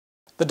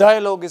The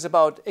dialogue is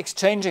about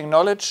exchanging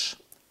knowledge,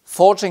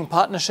 forging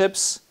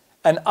partnerships,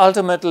 and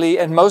ultimately,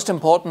 and most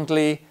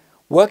importantly,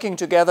 working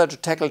together to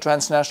tackle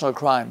transnational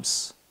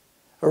crimes.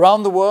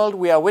 Around the world,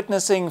 we are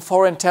witnessing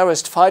foreign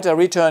terrorist fighter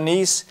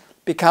returnees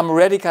become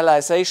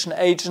radicalization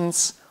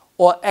agents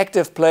or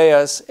active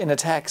players in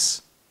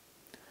attacks.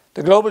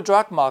 The global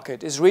drug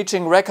market is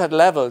reaching record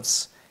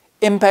levels,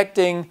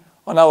 impacting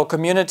on our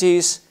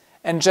communities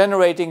and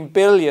generating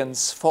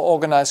billions for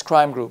organized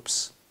crime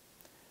groups.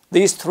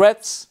 These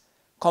threats,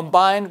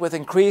 combined with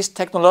increased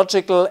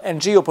technological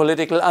and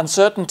geopolitical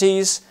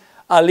uncertainties,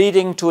 are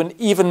leading to an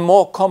even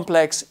more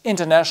complex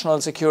international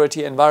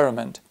security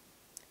environment.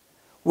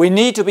 We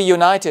need to be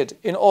united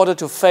in order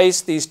to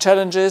face these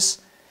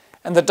challenges,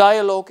 and the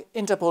dialogue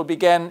Interpol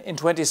began in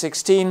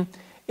 2016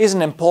 is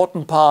an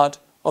important part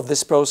of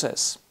this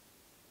process.